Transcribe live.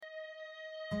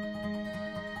To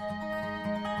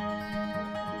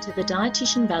the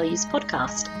Dietitian Values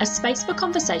Podcast, a space for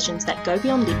conversations that go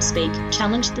beyond lip speak,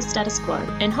 challenge the status quo,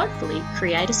 and hopefully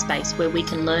create a space where we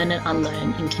can learn and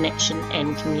unlearn in connection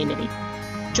and community.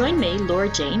 Join me, Laura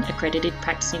Jean, accredited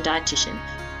practicing dietitian,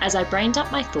 as I brain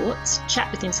dump my thoughts,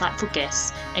 chat with insightful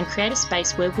guests, and create a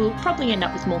space where we'll probably end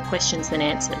up with more questions than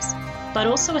answers, but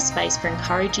also a space for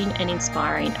encouraging and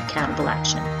inspiring accountable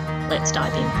action. Let's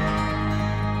dive in.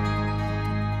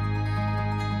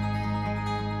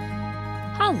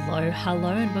 Hello,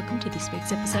 and welcome to this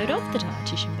week's episode of the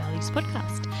Dietitian Values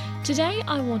Podcast. Today,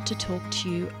 I want to talk to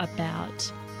you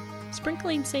about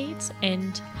sprinkling seeds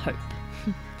and hope.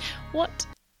 What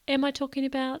am I talking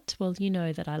about? Well, you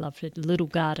know that I love a little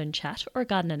garden chat or a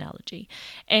garden analogy.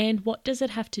 And what does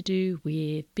it have to do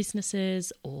with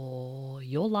businesses or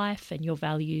your life and your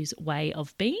values way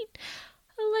of being?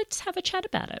 Let's have a chat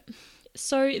about it.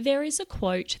 So there is a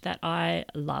quote that I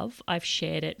love. I've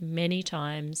shared it many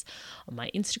times on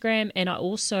my Instagram, and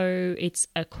it's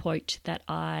a quote that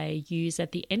I use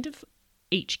at the end of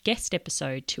each guest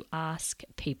episode to ask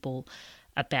people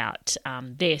about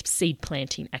their seed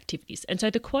planting activities. And so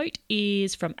the quote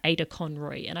is from Ada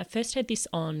Conroy, and I first heard this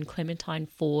on Clementine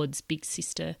Ford's Big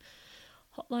Sister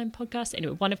Hotline podcast.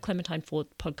 Anyway, one of Clementine Ford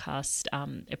podcast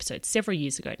episodes several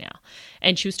years ago now.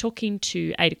 And she was talking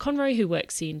to Ada Conroy, who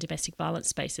works in domestic violence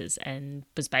spaces, and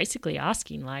was basically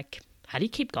asking, how do you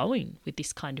keep going with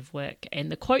this kind of work? And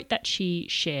the quote that she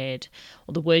shared,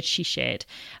 or the words she shared,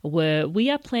 were, "We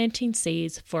are planting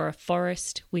seeds for a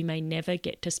forest we may never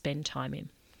get to spend time in."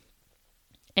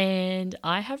 And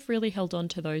I have really held on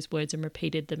to those words and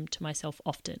repeated them to myself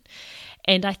often.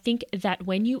 And I think that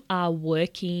when you are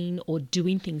working or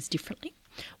doing things differently,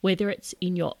 whether it's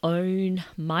in your own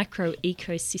micro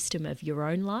ecosystem of your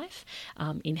own life,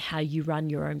 in how you run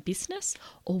your own business,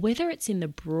 or whether it's in the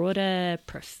broader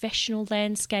professional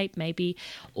landscape maybe,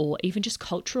 or even just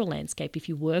cultural landscape, if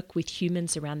you work with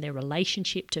humans around their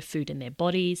relationship to food and their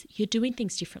bodies, you're doing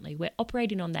things differently. We're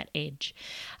operating on that edge,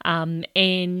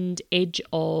 and edge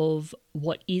of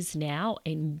what is now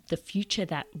and the future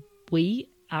that we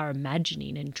are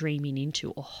imagining and dreaming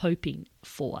into or hoping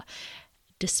for,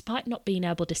 despite not being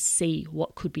able to see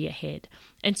what could be ahead.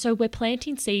 And so we're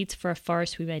planting seeds for a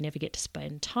forest we may never get to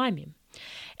spend time in.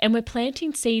 And we're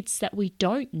planting seeds that we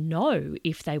don't know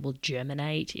if they will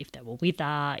germinate, if they will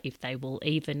wither, if they will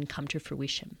even come to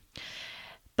fruition.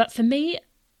 But for me,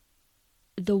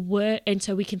 and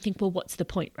so we can think, well, what's the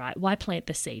point, right? Why plant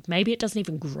the seed? Maybe it doesn't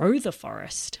even grow the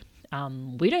forest.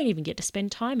 We don't even get to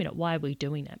spend time in it. Why are we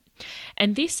doing it?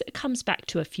 And this comes back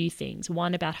to a few things.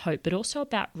 One, about hope, but also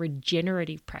about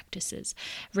regenerative practices.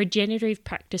 Regenerative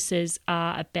practices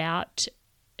are about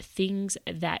things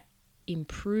that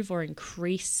improve or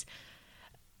increase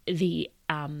the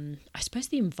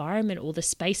environment or the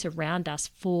space around us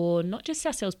for not just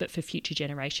ourselves, but for future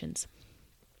generations.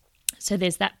 So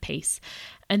there's that piece.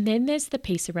 And then there's the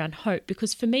piece around hope,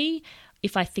 because for me,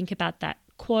 if I think about that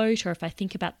quote, or if I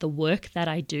think about the work that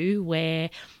I do, where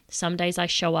some days I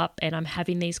show up and I'm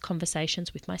having these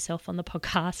conversations with myself on the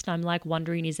podcast, and I'm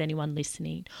wondering, is anyone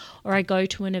listening? Or I go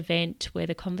to an event where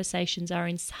the conversations are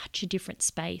in such a different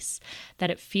space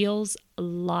that it feels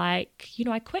like,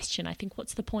 I question, I think,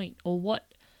 what's the point? Or what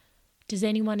does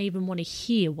anyone even want to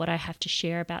hear what I have to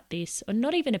share about this? Or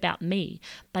not even about me,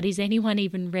 but is anyone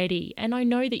even ready? And I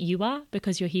know that you are,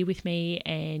 because you're here with me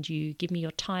and you give me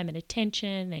your time and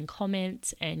attention and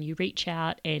comments, and you reach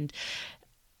out, and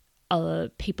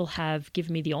people have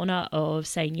given me the honor of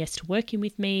saying yes to working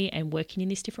with me and working in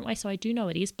this different way. So I do know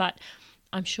it is, but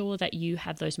I'm sure that you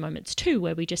have those moments too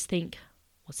where we just think,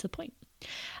 what's the point?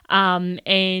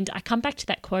 And I come back to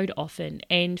that quote often.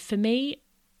 And for me,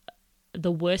 the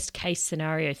worst case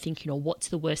scenario thinking, or what's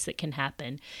the worst that can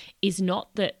happen, is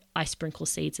not that I sprinkle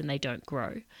seeds and they don't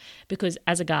grow. Because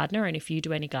as a gardener, and if you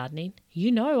do any gardening,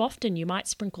 often you might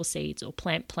sprinkle seeds or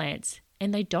plant plants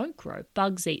and they don't grow.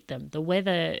 Bugs eat them. The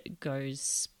weather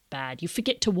goes bad. You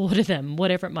forget to water them,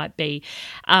 whatever it might be.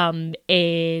 And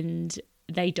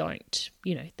they don't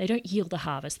yield a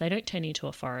harvest. They don't turn into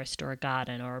a forest or a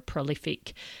garden or a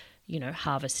prolific,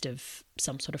 harvest of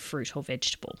some sort of fruit or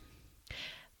vegetable.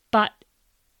 But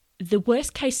the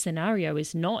worst case scenario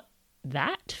is not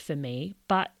that for me,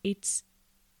 but it's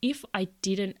if I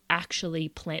didn't actually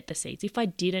plant the seeds, if I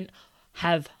didn't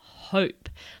have hope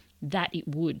that it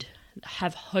would,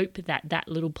 have hope that that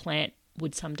little plant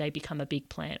would someday become a big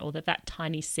plant, or that that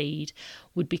tiny seed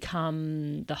would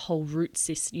become the whole root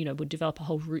system, would develop a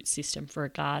whole root system for a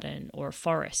garden or a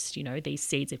forest, these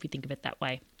seeds, if you think of it that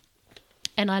way.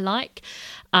 And I like,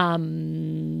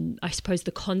 I suppose,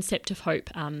 the concept of hope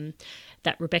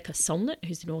that Rebecca Solnit,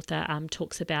 who's an author,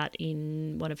 talks about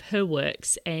in one of her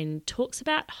works, and talks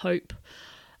about hope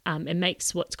and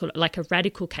makes what's called like a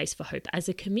radical case for hope as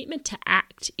a commitment to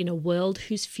act in a world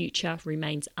whose future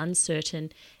remains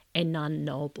uncertain and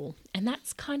unknowable. And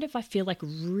that's kind of, I feel like,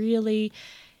 really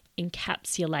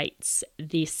encapsulates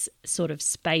this sort of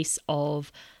space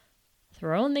of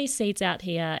throwing these seeds out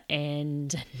here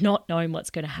and not knowing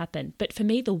what's going to happen. But for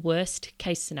me, the worst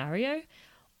case scenario,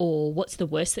 or what's the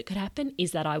worst that could happen,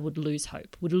 is that I would lose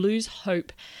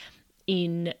hope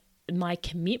in my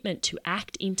commitment to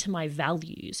act into my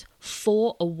values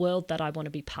for a world that I want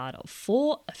to be part of,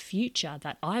 for a future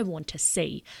that I want to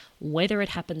see, whether it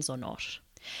happens or not.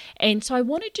 And so I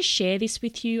wanted to share this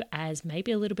with you as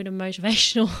maybe a little bit of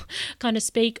motivational kind of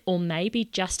speak, or maybe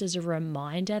just as a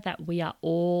reminder that we are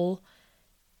all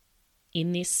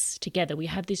in this together. We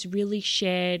have this really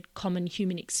shared common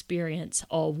human experience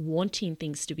of wanting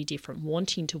things to be different,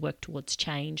 wanting to work towards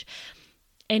change,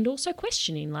 and also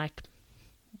questioning, like,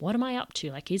 what am I up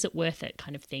to? Like, is it worth it,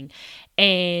 kind of thing?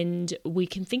 And we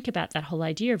can think about that whole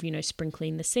idea of,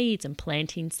 sprinkling the seeds and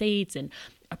planting seeds and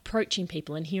approaching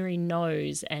people and hearing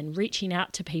no's and reaching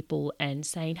out to people and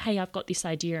saying, hey, I've got this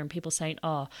idea, and people saying,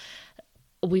 oh,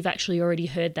 we've actually already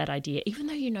heard that idea, even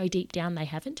though deep down they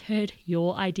haven't heard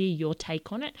your idea, your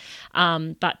take on it,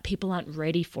 but people aren't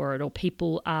ready for it, or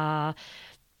people are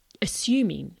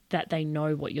assuming that they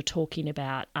know what you're talking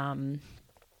about.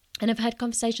 And I've had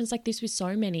conversations like this with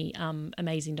so many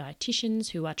amazing dietitians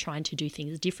who are trying to do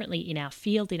things differently in our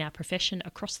field, in our profession,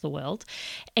 across the world.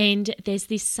 And there's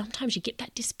this, sometimes you get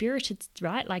that dispirited,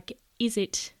 right? Like,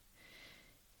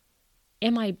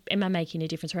 am I making a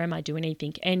difference, or am I doing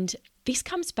anything? And this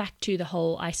comes back to the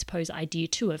whole, I suppose, idea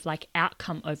too of like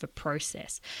outcome over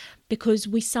process, because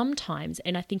we sometimes,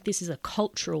 and I think this is a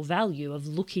cultural value of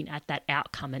looking at that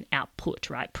outcome and output,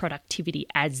 right? Productivity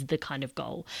as the kind of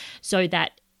goal, so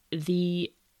that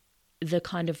the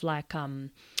kind of like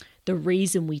the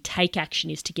reason we take action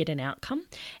is to get an outcome.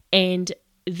 And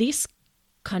this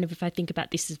kind of, if I think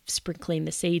about this as sprinkling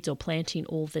the seeds or planting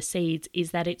all the seeds,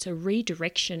 is that it's a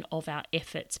redirection of our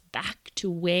efforts back to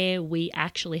where we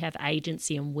actually have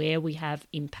agency and where we have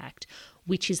impact,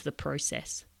 which is the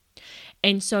process.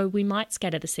 And so we might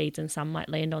scatter the seeds, and some might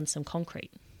land on some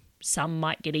concrete. Some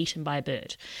might get eaten by a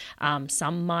bird.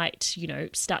 Some might,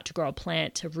 start to grow a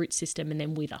plant, a root system, and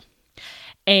then wither.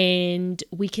 And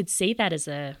we could see that as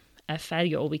a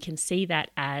failure, or we can see that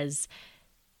as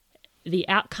the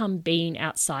outcome being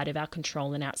outside of our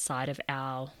control and outside of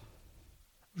our,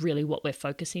 really what we're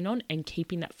focusing on, and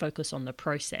keeping that focus on the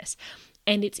process.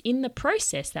 And it's in the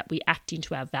process that we act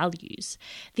into our values.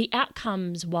 The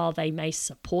outcomes, while they may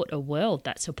support a world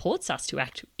that supports us to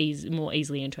act more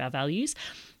easily into our values,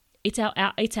 it's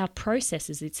our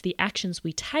processes, it's the actions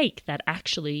we take that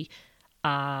actually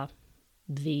are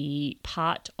the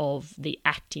part of the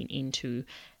acting into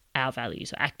our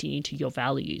values, or acting into your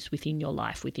values within your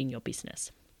life, within your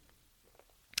business.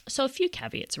 So a few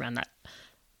caveats around that.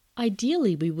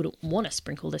 Ideally, we wouldn't want to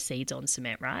sprinkle the seeds on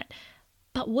cement, right?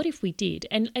 But what if we did?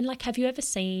 And like, have you ever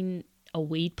seen a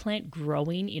weed plant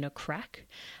growing in a crack?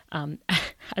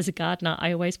 As a gardener,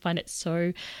 I always find it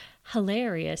so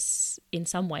hilarious in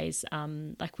some ways.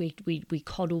 Like we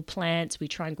coddle plants, we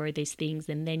try and grow these things,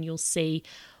 and then you'll see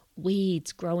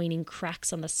weeds growing in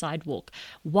cracks on the sidewalk,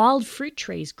 wild fruit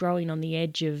trees growing on the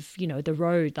edge of, the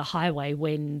road, the highway,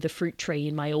 when the fruit tree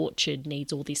in my orchard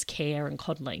needs all this care and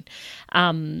coddling.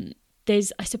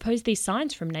 There's, I suppose, these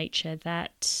signs from nature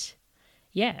that,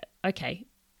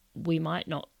 we might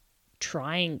not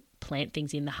try and plant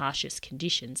things in the harshest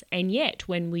conditions. And yet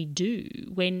when we do,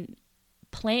 when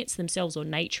plants themselves, or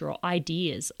nature, or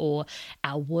ideas, or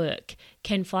our work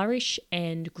can flourish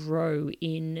and grow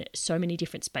in so many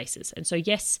different spaces. And so,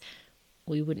 yes,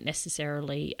 we wouldn't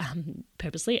necessarily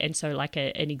purposely. And so like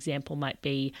an example might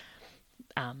be,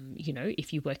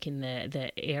 if you work in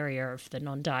the area of the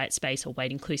non-diet space or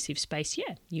weight inclusive space,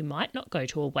 you might not go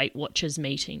to a Weight Watchers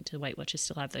meeting. Do Weight Watchers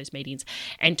still have those meetings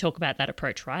and talk about that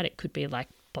approach, right? It could be like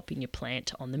popping your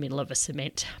plant on the middle of a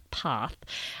cement path,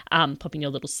 popping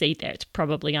your little seed there. It's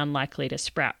probably unlikely to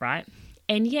sprout, right?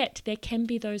 And yet there can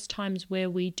be those times where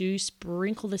we do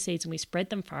sprinkle the seeds and we spread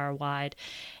them far and wide,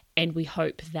 and we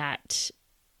hope that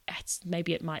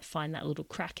maybe it might find that little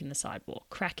crack in the sidewalk,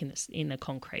 crack in the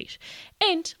concrete.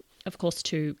 And of course,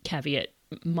 to caveat,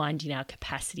 minding our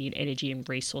capacity and energy and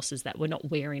resources, that we're not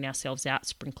wearing ourselves out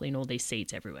sprinkling all these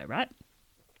seeds everywhere, right?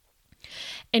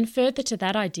 And further to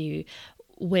that idea,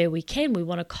 where we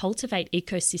want to cultivate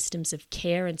ecosystems of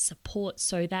care and support,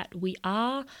 so that we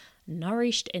are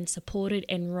nourished and supported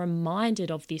and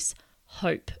reminded of this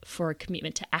hope for a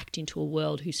commitment to act into a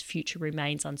world whose future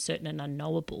remains uncertain and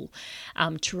unknowable,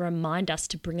 to remind us,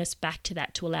 to bring us back to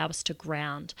that, to allow us to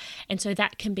ground. And so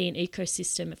that can be an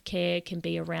ecosystem of care, can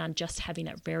be around just having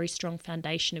that very strong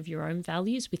foundation of your own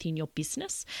values within your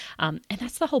business. And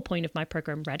that's the whole point of my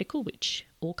program Radical, which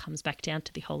all comes back down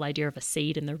to the whole idea of a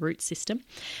seed and the root system.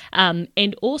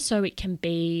 And also it can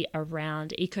be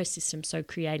around ecosystems, so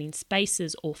creating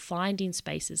spaces or finding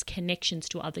spaces, connections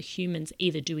to other humans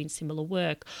either doing similar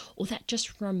work, or that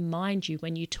just remind you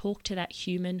when you talk to that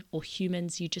human or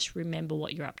humans, you just remember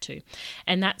what you're up to.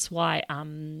 And that's why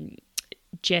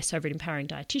Jess over at Empowering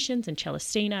Dietitians and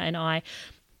Celestina and I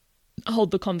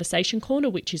hold the Conversation Corner,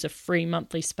 which is a free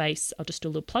monthly space. I'll just do a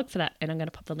little plug for that, and I'm going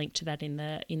to pop the link to that in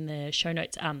the show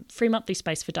notes. Free monthly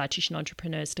space for dietitian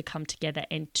entrepreneurs to come together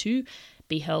and to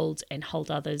be held and hold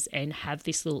others and have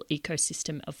this little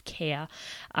ecosystem of care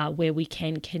where we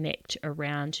can connect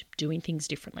around doing things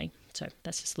differently. So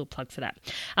that's just a little plug for that.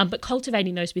 But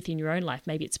cultivating those within your own life,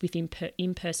 maybe it's within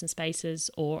in-person spaces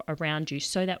or around you,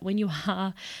 so that when you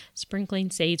are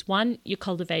sprinkling seeds, one, you're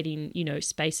cultivating,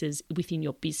 spaces within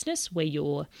your business where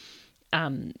you're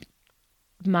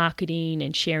marketing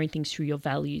and sharing things through your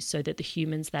values, so that the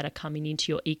humans that are coming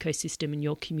into your ecosystem and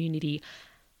your community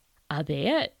are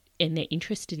there and they're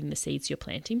interested in the seeds you're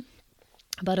planting.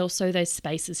 But also those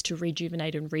spaces to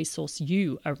rejuvenate and resource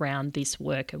you around this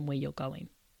work and where you're going.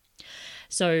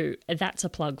 So that's a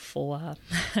plug for,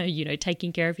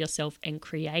 taking care of yourself and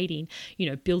creating,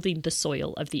 building the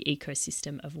soil of the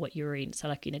ecosystem of what you're in. So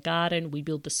like in a garden, we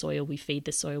build the soil, we feed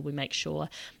the soil, we make sure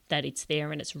that it's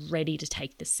there and it's ready to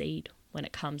take the seed when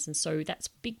it comes. And so that's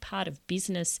a big part of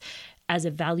business as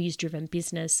a values-driven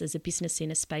business, as a business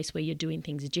in a space where you're doing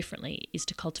things differently, is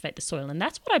to cultivate the soil. And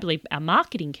that's what I believe our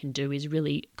marketing can do, is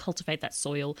really cultivate that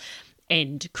soil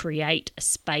and create a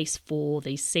space for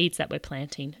these seeds that we're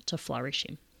planting to flourish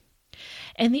in.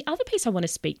 And the other piece I want to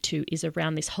speak to is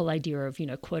around this whole idea of,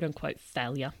 quote unquote,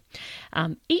 failure.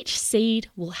 Each seed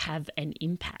will have an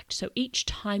impact. So each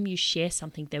time you share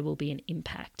something, there will be an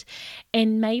impact.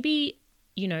 And maybe,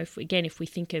 if we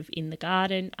think of in the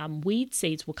garden, weed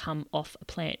seeds will come off a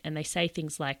plant, and they say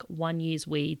things like 1 year's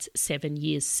weeds, 7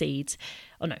 years seeds.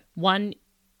 1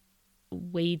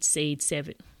 weed seed,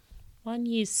 1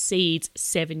 year's seeds,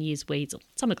 7 years weeds, or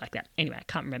something like that. Anyway, I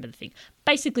can't remember the thing.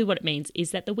 Basically what it means is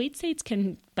that the weed seeds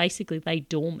can basically lay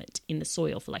dormant in the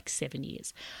soil for like 7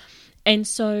 years. And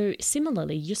so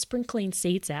similarly, you're sprinkling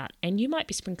seeds out, and you might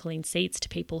be sprinkling seeds to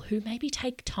people who maybe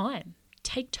take time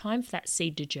for that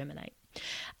seed to germinate.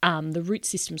 The root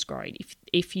system's growing.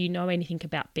 If you know anything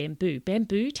about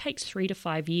bamboo takes 3 to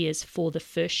 5 years for the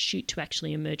first shoot to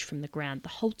actually emerge from the ground. The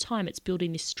whole time it's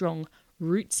building this strong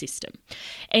root system.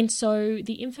 And so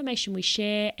the information we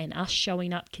share and us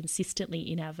showing up consistently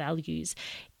in our values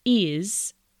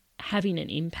is having an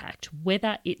impact,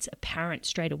 whether it's apparent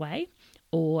straight away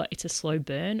or it's a slow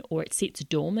burn, or it sits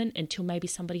dormant until maybe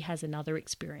somebody has another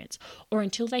experience, or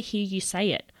until they hear you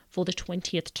say it for the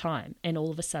 20th time and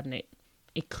all of a sudden it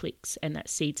clicks and that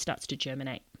seed starts to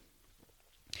germinate.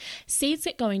 Seeds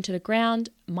that go into the ground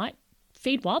might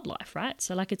feed wildlife, right?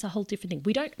 So it's a whole different thing.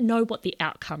 We don't know what the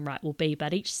outcome will be,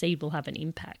 but each seed will have an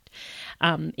impact.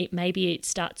 It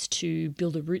starts to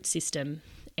build a root system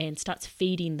and starts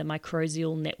feeding the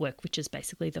mycorrhizal network, which is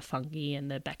basically the fungi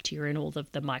and the bacteria and all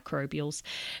of the microbials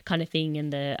kind of thing,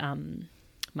 and the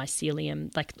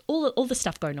mycelium, like all the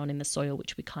stuff going on in the soil,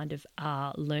 which we kind of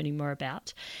are learning more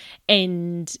about.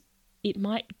 And it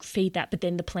might feed that, but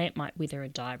then the plant might wither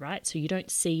and die, right? So you don't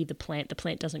see the plant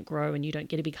doesn't grow, and you don't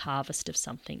get a big harvest of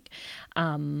something.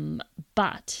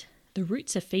 But the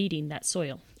roots are feeding that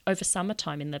soil. Over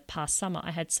summertime, in the past summer,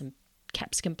 I had some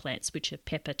capsicum plants, which are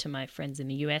pepper to my friends in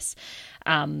the US,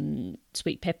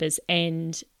 sweet peppers,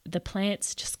 and the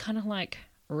plants just kind of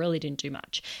really didn't do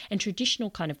much. And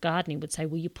traditional kind of gardening would say,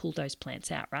 well, you pull those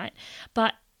plants out, right?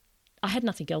 But I had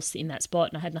nothing else in that spot,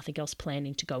 and I had nothing else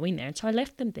planning to go in there. And so I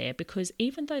left them there, because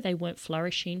even though they weren't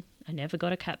flourishing, I never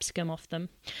got a capsicum off them,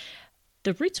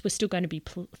 the roots were still going to be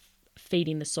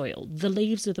feeding the soil. The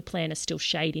leaves of the plant are still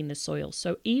shading the soil.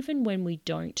 So even when we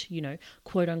don't,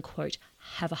 quote unquote,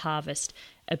 have a harvest,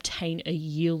 obtain a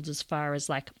yield as far as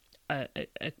a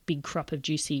big crop of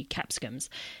juicy capsicums,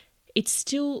 it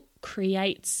still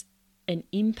creates an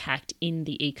impact in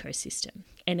the ecosystem.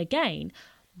 And again,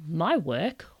 my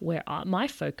work, my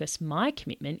focus, my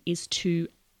commitment is to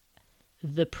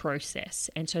the process.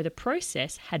 And so the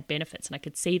process had benefits, and I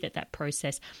could see that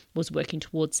process was working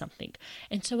towards something.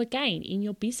 And so again, in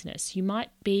your business, you might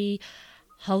be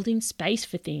holding space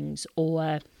for things,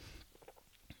 or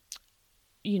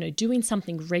doing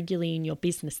something regularly in your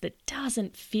business that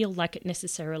doesn't feel like it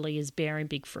necessarily is bearing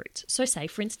big fruits. So say,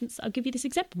 for instance, I'll give you this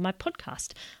example, my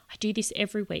podcast. I do this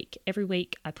every week. Every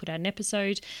week I put out an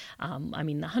episode. I'm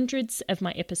in the hundreds of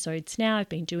my episodes now. I've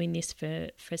been doing this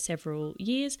for several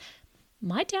years.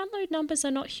 My download numbers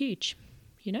are not huge.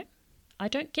 I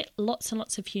don't get lots and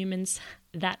lots of humans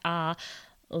that are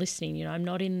listening. I'm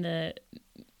not in the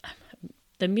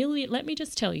million, let me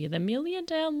just tell you, the million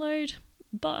download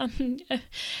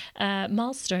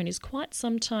milestone is quite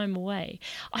some time away.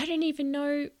 I don't even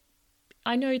know.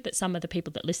 I know that some of the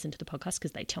people that listen to the podcast,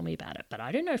 because they tell me about it, but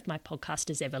I don't know if my podcast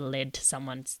has ever led to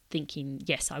someone thinking,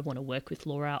 yes, I want to work with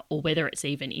Laura, or whether it's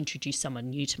even introduced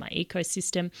someone new to my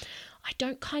ecosystem. I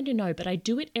don't kind of know, but I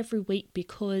do it every week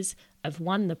because of,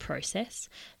 one, the process,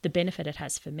 the benefit it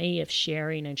has for me of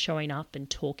sharing and showing up and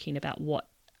talking about what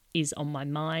is on my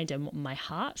mind and my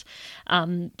heart,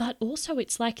 but also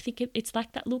it's like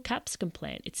that little capsicum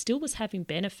plant. It still was having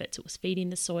benefits. It was feeding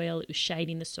the soil, it was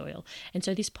shading the soil, and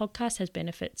so this podcast has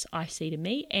benefits I see to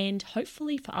me, and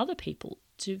hopefully for other people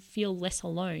to feel less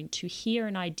alone, to hear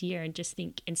an idea and just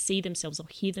think and see themselves or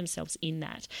hear themselves in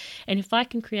that. And if I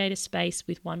can create a space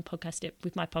with my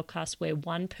podcast where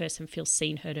one person feels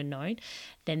seen, heard and known,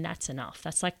 then that's enough.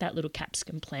 That's like that little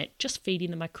capsicum plant, just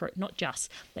feeding the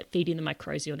feeding the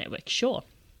mycorrhizal network. Sure,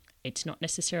 it's not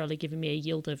necessarily giving me a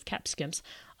yield of capsicums.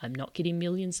 I'm not getting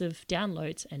millions of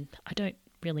downloads, and I don't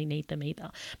really need them either.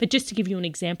 But just to give you an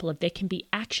example of, there can be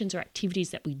actions or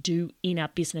activities that we do in our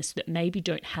business that maybe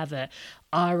don't have a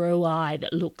ROI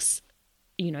that looks,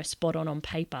 spot on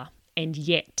paper, and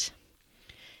yet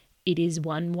it is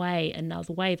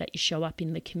another way that you show up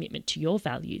in the commitment to your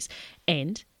values,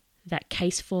 and that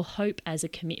case for hope as a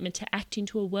commitment to act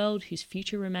into a world whose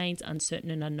future remains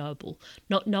uncertain and unknowable.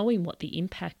 Not knowing what the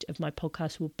impact of my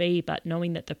podcast will be, but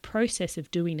knowing that the process of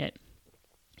doing it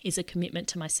is a commitment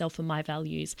to myself and my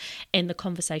values and the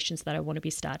conversations that I want to be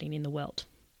starting in the world.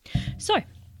 So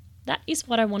that is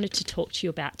what I wanted to talk to you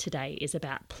about today, is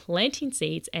about planting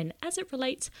seeds and as it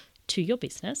relates to your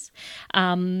business.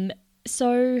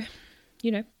 So,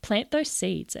 plant those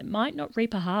seeds. It might not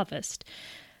reap a harvest,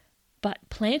 but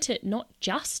plant it not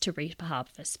just to reap a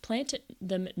harvest. Plant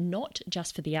them not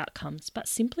just for the outcomes, but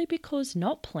simply because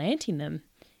not planting them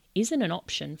isn't an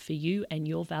option for you and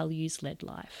your values-led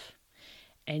life.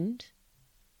 And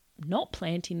not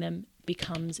planting them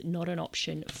becomes not an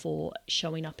option for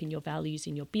showing up in your values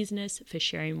in your business, for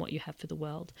sharing what you have for the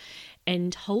world.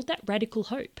 And hold that radical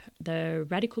hope, the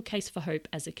radical case for hope,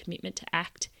 as a commitment to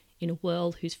act in a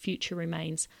world whose future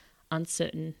remains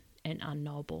uncertain and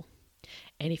unknowable.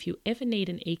 And if you ever need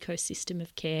an ecosystem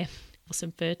of care or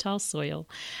some fertile soil,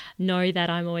 know that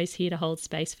I'm always here to hold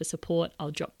space for support.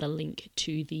 I'll drop the link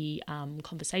to the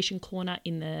conversation corner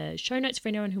in the show notes for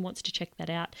anyone who wants to check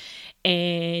that out.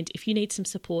 And if you need some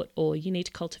support or you need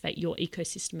to cultivate your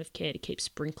ecosystem of care to keep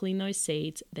sprinkling those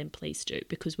seeds, then please do,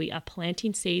 because we are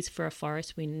planting seeds for a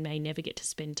forest we may never get to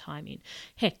spend time in.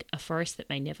 Heck, a forest that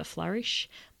may never flourish,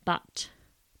 but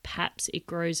perhaps it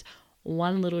grows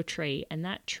one little tree, and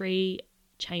that tree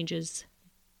changes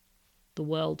the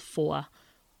world for,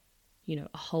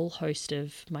 a whole host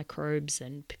of microbes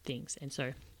and things. And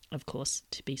so, of course,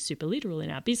 to be super literal in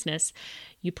our business,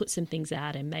 you put some things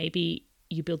out and maybe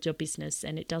you build your business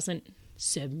and it doesn't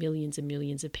serve millions and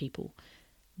millions of people,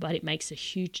 but it makes a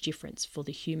huge difference for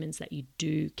the humans that you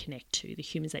do connect to, the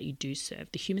humans that you do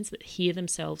serve, the humans that hear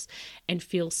themselves and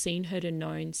feel seen, heard and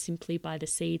known simply by the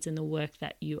seeds and the work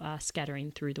that you are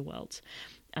scattering through the world.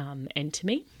 And to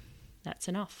me, that's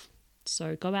enough.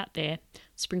 So go out there,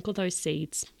 sprinkle those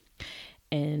seeds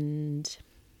and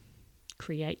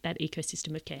create that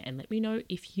ecosystem of care. And let me know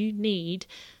if you need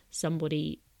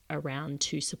somebody around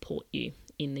to support you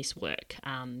in this work.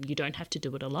 You don't have to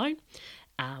do it alone.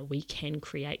 We can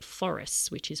create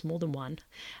forests, which is more than one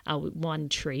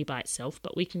tree by itself,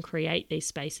 but we can create these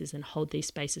spaces and hold these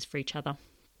spaces for each other.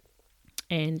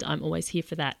 And I'm always here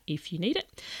for that if you need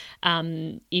it.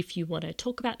 If you want to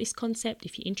talk about this concept,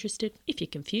 if you're interested, if you're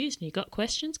confused and you've got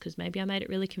questions, because maybe I made it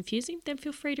really confusing, then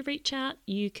feel free to reach out.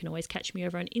 You can always catch me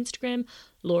over on Instagram,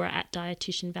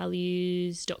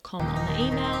 laura@dietitianvalues.com on the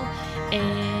email.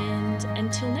 And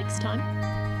until next time,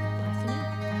 bye for now.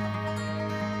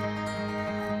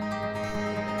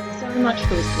 So much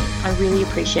for listening. I really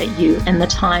appreciate you and the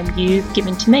time you've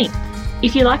given to me.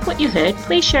 If you like what you heard,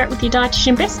 please share it with your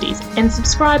dietitian besties and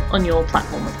subscribe on your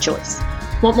platform of choice.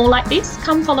 Want more like this?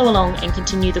 Come follow along and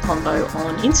continue the convo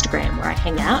on Instagram, where I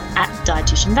hang out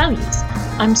 @Dietitian Values.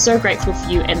 I'm so grateful for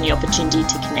you and the opportunity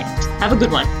to connect. Have a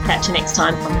good one. Catch you next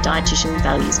time on the Dietitian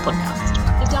Values podcast.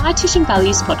 Dietitian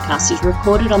Values podcast is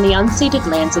recorded on the unceded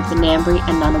lands of the Ngambri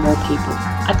and Ngunnawal people.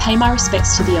 I pay my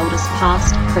respects to the elders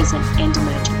past, present and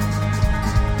emerging.